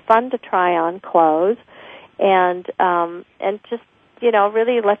where it's fun to try on clothes and just,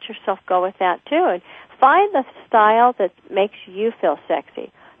 really let yourself go with that too. And find the style that makes you feel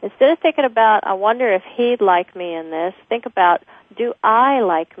sexy. Instead of thinking about, I wonder if he'd like me in this, think about, do I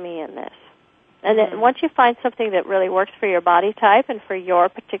like me in this? And then once you find something that really works for your body type and for your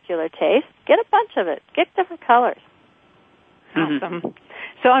particular taste, get a bunch of it. Get different colors. Awesome.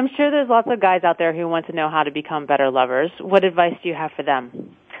 So I'm sure there's lots of guys out there who want to know how to become better lovers. What advice do you have for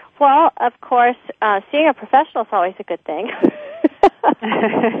them? Well, of course, seeing a professional is always a good thing.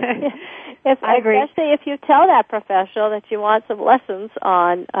 I agree. Especially if you tell that professional that you want some lessons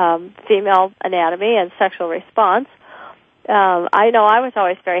on female anatomy and sexual response. I know I was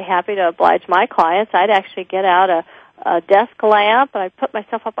always very happy to oblige my clients. I'd actually get out a desk lamp, and I'd put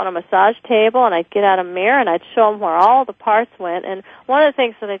myself up on a massage table, and I'd get out a mirror, and I'd show them where all the parts went. And one of the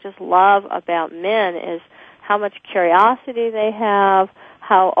things that I just love about men is how much curiosity they have,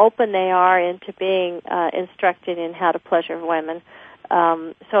 how open they are into being instructed in how to pleasure women.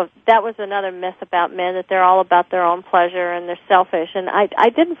 So that was another myth about men, that they're all about their own pleasure and they're selfish. And I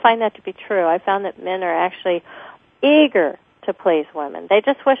didn't find that to be true. I found that men are actually eager to please women. They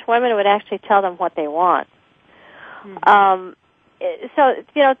just wish women would actually tell them what they want. So,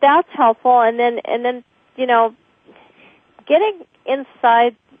 that's helpful. And then, getting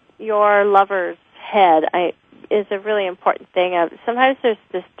inside your lover's head is a really important thing. Sometimes there's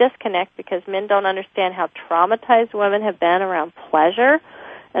this disconnect because men don't understand how traumatized women have been around pleasure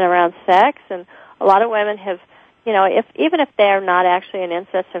and around sex. And a lot of women have, even if they're not actually an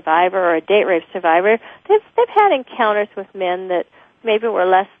incest survivor or a date rape survivor, they've had encounters with men that maybe were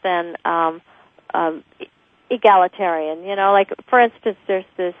less than egalitarian. Like, for instance, there's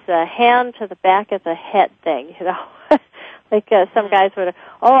this hand to the back of the head thing, Like some guys would,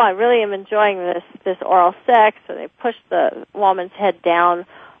 I really am enjoying this oral sex, and they push the woman's head down,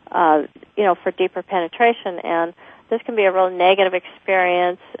 for deeper penetration, and this can be a real negative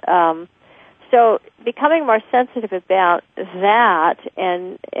experience. So becoming more sensitive about that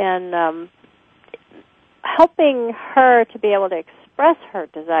and helping her to be able to express her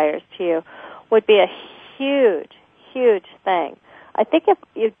desires to you would be a huge, huge thing. I think if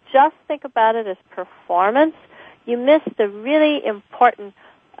you just think about it as performance, you miss the really important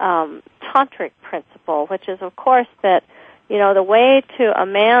tantric principle, which is, of course, that, the way to a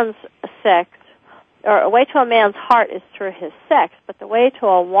man's sex, or a way to a man's heart is through his sex, but the way to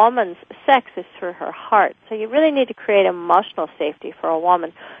a woman's sex is through her heart. So you really need to create emotional safety for a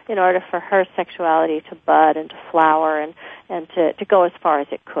woman in order for her sexuality to bud and to flower and to go as far as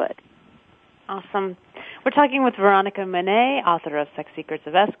it could. Awesome. We're talking with Veronica Monet, author of Secrets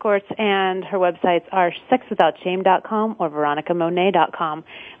of Escorts, and her websites are sexwithoutshame.com or veronicamonet.com.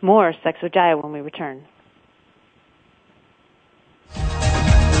 More Sex with Jaya when we return.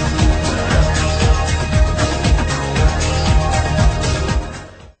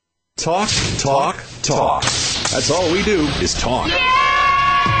 Talk, talk, talk. That's all we do is talk.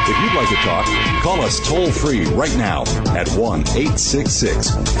 If you'd like to talk, call us toll-free right now at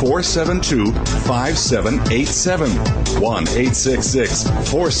 1-866-472-5787.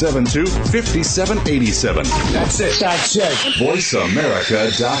 1-866-472-5787. That's it.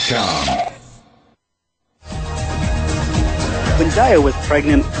 VoiceAmerica.com. When Jaya was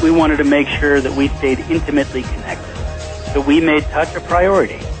pregnant, we wanted to make sure that we stayed intimately connected. So we made touch a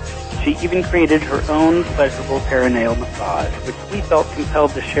priority. She even created her own pleasurable perineal massage, which we felt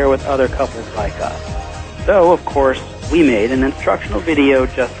compelled to share with other couples like us. So, of course, we made an instructional video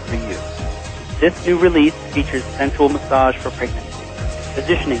just for you. This new release features sensual massage for pregnancy,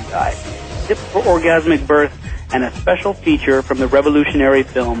 positioning guide, tips for orgasmic birth, and a special feature from the revolutionary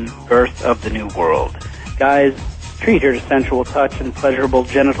film Birth of the New World. Guys, treat her to sensual touch and pleasurable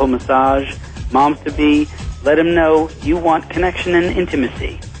genital massage. Moms-to-be, let them know you want connection and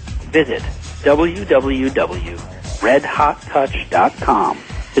intimacy. Visit www.redhottouch.com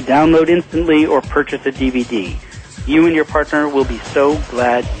to download instantly or purchase a DVD. You and your partner will be so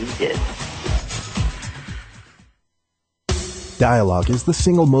glad you did. Dialogue is the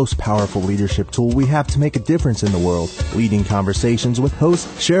single most powerful leadership tool we have to make a difference in the world. Leading Conversations with host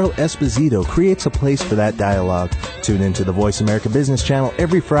Cheryl Esposito creates a place for that dialogue. Tune into the Voice America Business Channel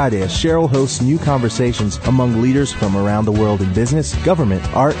every Friday as Cheryl hosts new conversations among leaders from around the world in business, government,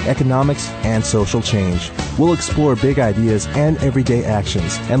 art, economics, and social change. We'll explore big ideas and everyday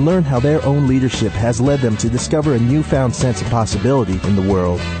actions and learn how their own leadership has led them to discover a newfound sense of possibility in the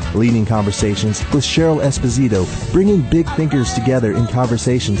world. Leading Conversations with Cheryl Esposito, bringing big thinkers together in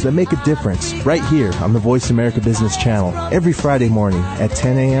conversations that make a difference, right here on the Voice America Business Channel every Friday morning at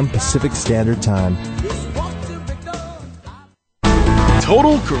 10 a.m. Pacific Standard Time.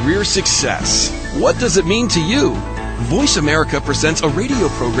 Total career success. What does it mean to you? Voice America presents a radio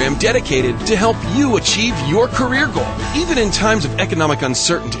program dedicated to help you achieve your career goal. Even in times of economic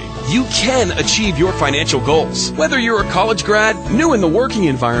uncertainty, you can achieve your financial goals. Whether you're a college grad, new in the working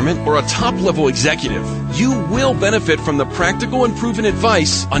environment, or a top-level executive, you will benefit from the practical and proven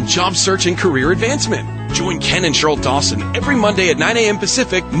advice on job search and career advancement. Join Ken and Cheryl Dawson every Monday at 9 a.m.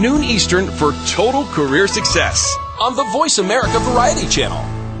 Pacific, noon Eastern for Total Career Success on the Voice America Variety Channel.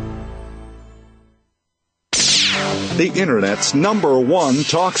 The Internet's #1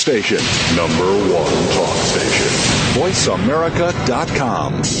 talk station. #1 talk station.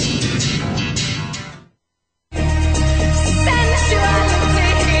 VoiceAmerica.com.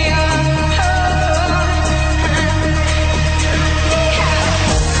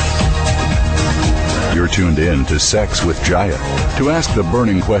 You're tuned in to Sex with Jaya. To ask the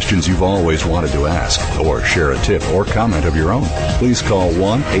burning questions you've always wanted to ask, or share a tip or comment of your own, please call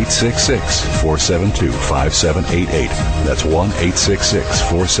 1-866-472-5788. That's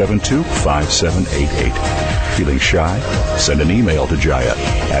 1-866-472-5788. Feeling shy? Send an email to Jaya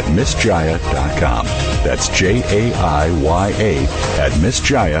at MissJaya.com. That's JAIYA at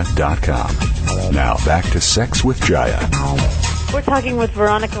MissJaya.com. Now back to Sex with Jaya. We're talking with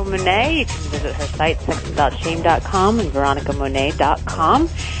Veronica Monet. You can visit her site, sexwithoutshame.com and veronicamonet.com.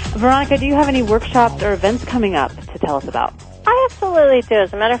 Veronica, do you have any workshops or events coming up to tell us about? I absolutely do.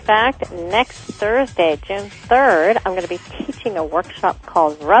 As a matter of fact, next Thursday, June 3rd, I'm going to be teaching a workshop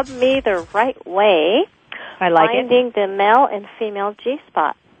called Rub Me the Right Way. I like Finding the Male and Female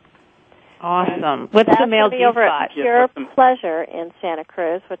G-Spot. Awesome. What's the male G-spot? Over at Pure Pleasure in Santa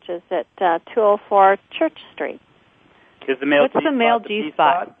Cruz, which is at 204 Church Street. Is the male What's the male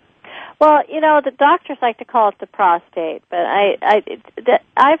G-spot? Well, you know, the doctors like to call it the prostate, but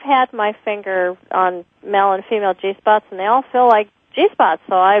I've had my finger on male and female G-spots, and they all feel like G-spots.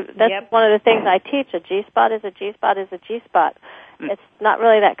 So that's one of the things I teach. A G-spot is a G-spot is a G-spot. It's not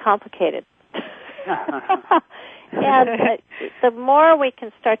really that complicated. And the more we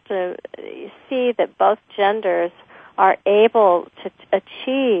can start to see that both genders are able to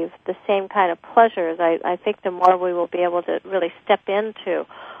achieve the same kind of pleasures, I think the more we will be able to really step into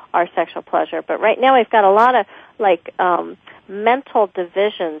our sexual pleasure. But right now we've got a lot of mental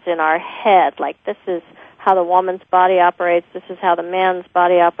divisions in our head, like this is how the woman's body operates, this is how the man's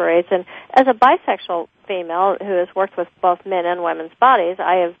body operates. And as a bisexual female who has worked with both men and women's bodies,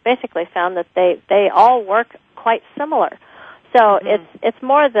 I have basically found that they all work quite similar. So it's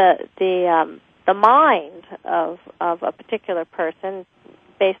more the mind of a particular person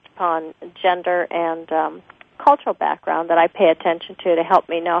based upon gender and cultural background that I pay attention to help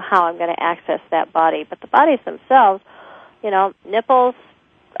me know how I'm going to access that body. But the bodies themselves, you know, nipples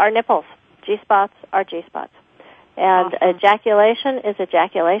are nipples, G-spots are G-spots, and ejaculation is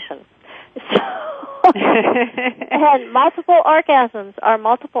ejaculation. And multiple orgasms are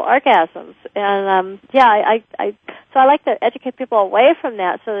multiple orgasms. And so I like to educate people away from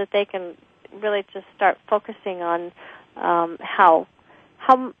that so that they can really just start focusing on how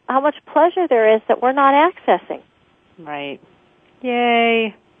much pleasure there is that we're not accessing. Right.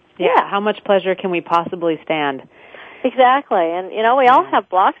 Yay. Yeah. How much pleasure can we possibly stand? Exactly. And, you know, we all have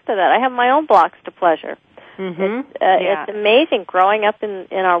blocks to that. I have my own blocks to pleasure. Mm-hmm. It's amazing growing up in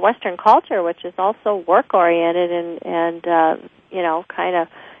our Western culture, which is also work-oriented and you know, kind of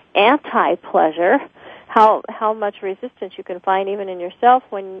anti-pleasure, how much resistance you can find even in yourself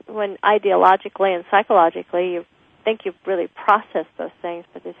when ideologically and psychologically you think you've really processed those things,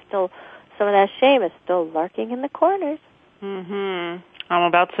 but there's still some of that shame is still lurking in the corners. Mm-hmm. I'm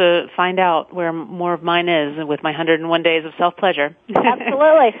about to find out where more of mine is with my 101 days of self-pleasure.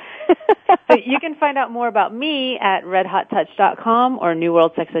 Absolutely. So you can find out more about me at redhottouch.com or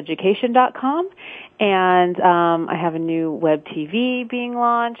newworldsexeducation.com. And I have a new web TV being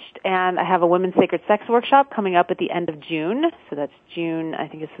launched, and I have a Women's Sacred Sex workshop coming up at the end of June. So that's June, I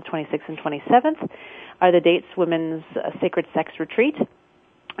think it's the 26th and 27th, are the dates, Women's Sacred Sex Retreat.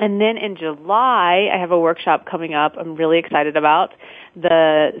 And then in July, I have a workshop coming up I'm really excited about,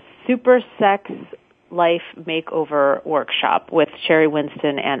 the Super Sex Life Makeover Workshop with Sherry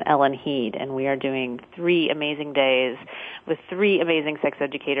Winston and Ellen Heed. And we are doing 3 amazing days with 3 amazing sex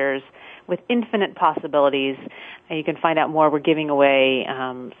educators with infinite possibilities. And you can find out more. We're giving away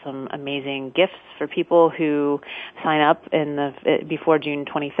some amazing gifts for people who sign up before June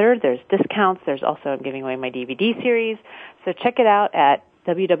 23rd. There's discounts. There's also, I'm giving away my DVD series. So check it out at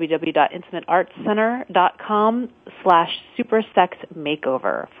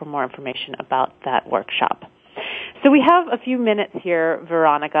www.intimateartscenter.com/supersexmakeover for more information about that workshop. So we have a few minutes here,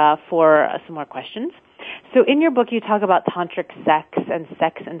 Veronica, for some more questions. So in your book, you talk about tantric sex and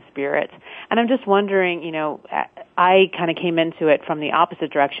spirit. And I'm just wondering, I kind of came into it from the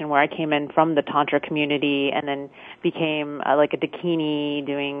opposite direction, where I came in from the tantra community and then became like a dakini,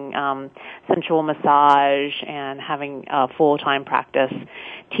 doing sensual massage and having a full-time practice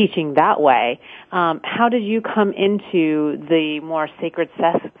teaching that way. How did you come into the more sacred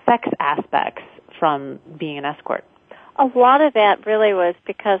sex aspects from being an escort? A lot of that really was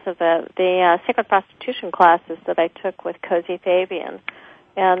because of the sacred prostitution classes that I took with Cozy Fabian,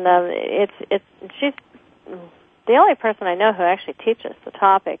 and she's the only person I know who actually teaches the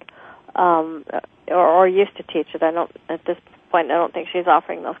topic, or used to teach it. At this point, I don't think she's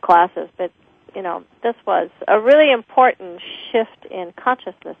offering those classes, but this was a really important shift in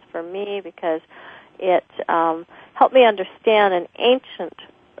consciousness for me because it helped me understand an ancient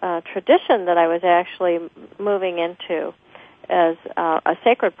tradition that I was actually moving into as a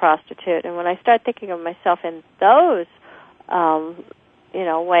sacred prostitute. And when I started thinking of myself in those,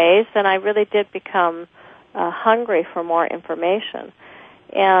 ways, then I really did become hungry for more information.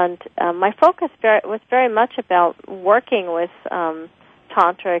 And my focus was very much about working with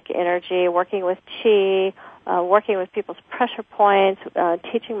tantric energy, working with chi, working with people's pressure points,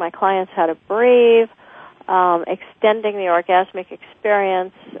 teaching my clients how to breathe, extending the orgasmic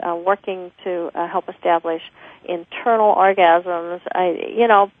experience, working to help establish internal orgasms.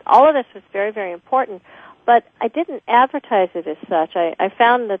 All of this was very, very important, but I didn't advertise it as such. I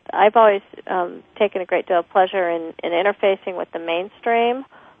found that I've always taken a great deal of pleasure in interfacing with the mainstream.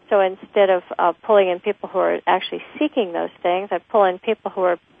 So instead of pulling in people who are actually seeking those things, I pull in people who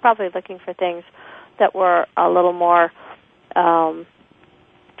are probably looking for things that were a little more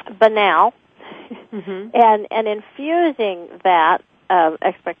banal. Mm-hmm. and infusing that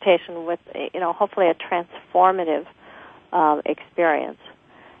expectation with, hopefully a transformative experience.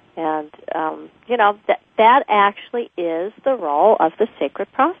 And, that actually is the role of the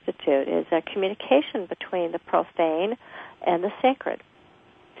sacred prostitute, is a communication between the profane and the sacred.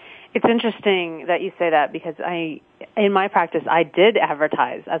 It's interesting that you say that because in my practice, I did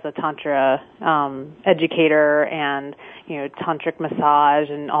advertise as a tantra educator and, tantric massage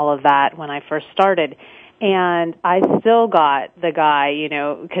and all of that when I first started. And I still got the guy,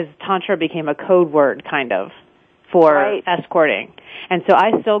 because tantra became a code word kind of for escorting. And so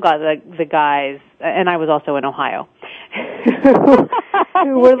I still got the guys, and I was also in Ohio,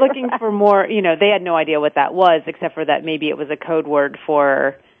 who were looking for more, they had no idea what that was except for that maybe it was a code word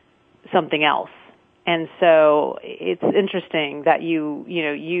for something else. And so it's interesting that you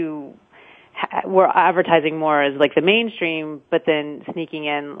were advertising more as like the mainstream, but then sneaking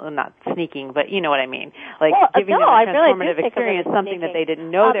in, well, not sneaking, but you know what I mean, like giving them a transformative experience, something that they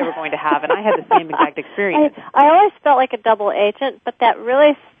didn't know they were going to have, and I had the same exact experience. I always felt like a double agent, but that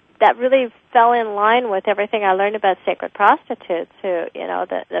really fell in line with everything I learned about sacred prostitutes who,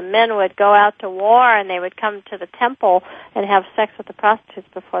 the men would go out to war and they would come to the temple and have sex with the prostitutes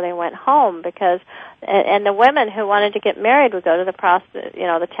before they went home and the women who wanted to get married would go to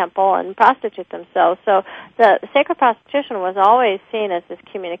the temple and prostitute themselves. So the sacred prostitution was always seen as this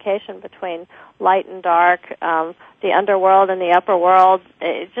communication between light and dark, the underworld and the upper world.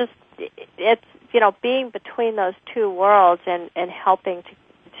 It's being between those two worlds and helping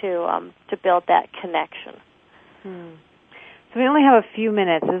to build that connection. So we only have a few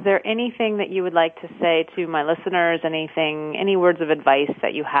minutes. Is there anything that you would like to say to my listeners, any words of advice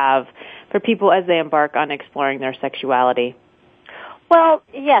that you have for people as they embark on exploring their sexuality? Well,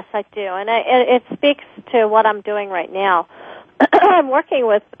 yes, I do. And it speaks to what I'm doing right now. I'm working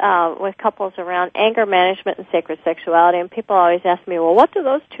with couples around anger management and sacred sexuality, and people always ask me, well, what do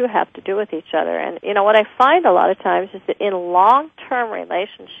those two have to do with each other? And, what I find a lot of times is that in long-term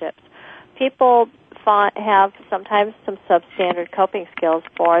relationships, people have sometimes some substandard coping skills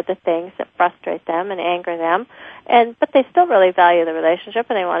for the things that frustrate them and anger them, but they still really value the relationship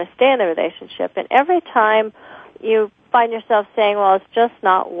and they want to stay in the relationship. And every time you find yourself saying, well, it's just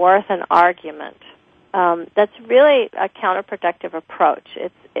not worth an argument, that's really a counterproductive approach.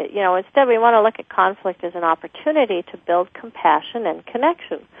 Instead we want to look at conflict as an opportunity to build compassion and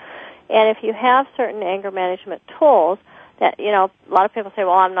connection. And if you have certain anger management tools that, a lot of people say,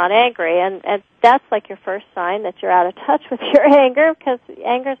 well, I'm not angry, and that's like your first sign that you're out of touch with your anger, because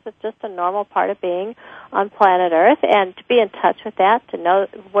anger is just a normal part of being on planet Earth, and to be in touch with that, to know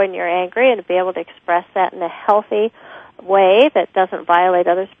when you're angry and to be able to express that in a healthy way that doesn't violate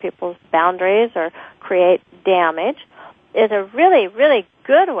other people's boundaries or create damage is a really, really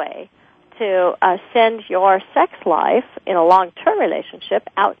good way to send your sex life in a long-term relationship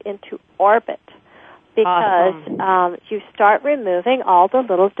out into orbit. Because you start removing all the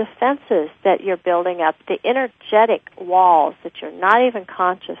little defenses that you're building up, the energetic walls that you're not even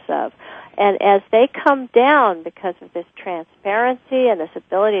conscious of. And as they come down because of this transparency and this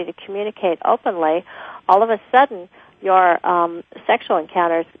ability to communicate openly, all of a sudden your sexual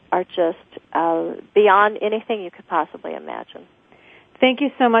encounters are just beyond anything you could possibly imagine. Thank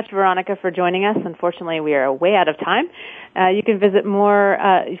you so much, Veronica, for joining us. Unfortunately, we are way out of time. You can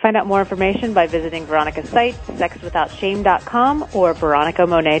find out more information by visiting Veronica's site, sexwithoutshame.com or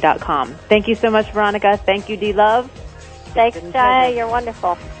veronicamonet.com. Thank you so much, Veronica. Thank you, D-Love. Thanks, Jaya. You're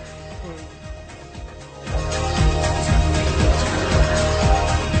wonderful.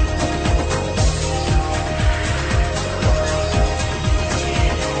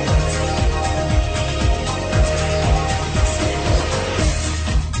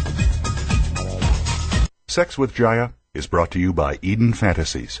 Sex with Jaya is brought to you by Eden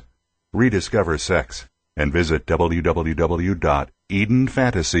Fantasies. Rediscover sex and visit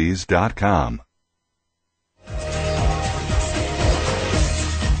www.edenfantasies.com.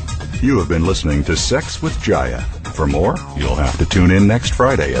 You have been listening to Sex with Jaya. For more, you'll have to tune in next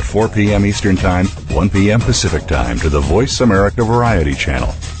Friday at 4 p.m. Eastern Time, 1 p.m. Pacific Time to the Voice America Variety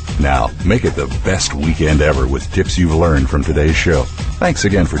Channel. Now, make it the best weekend ever with tips you've learned from today's show. Thanks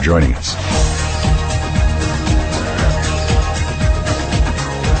again for joining us.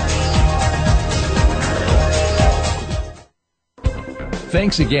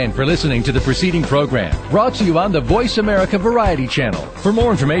 Thanks again for listening to the preceding program, brought to you on the Voice America Variety Channel. For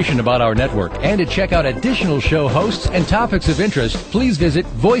more information about our network and to check out additional show hosts and topics of interest, please visit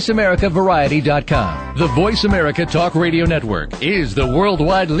VoiceAmericaVariety.com. The Voice America Talk Radio Network is the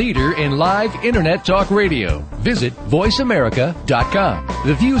worldwide leader in live Internet talk radio. Visit VoiceAmerica.com.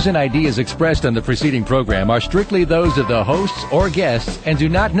 The views and ideas expressed on the preceding program are strictly those of the hosts or guests and do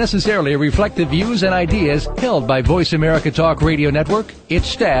not necessarily reflect the views and ideas held by Voice America Talk Radio Network, its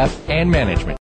staff, and management.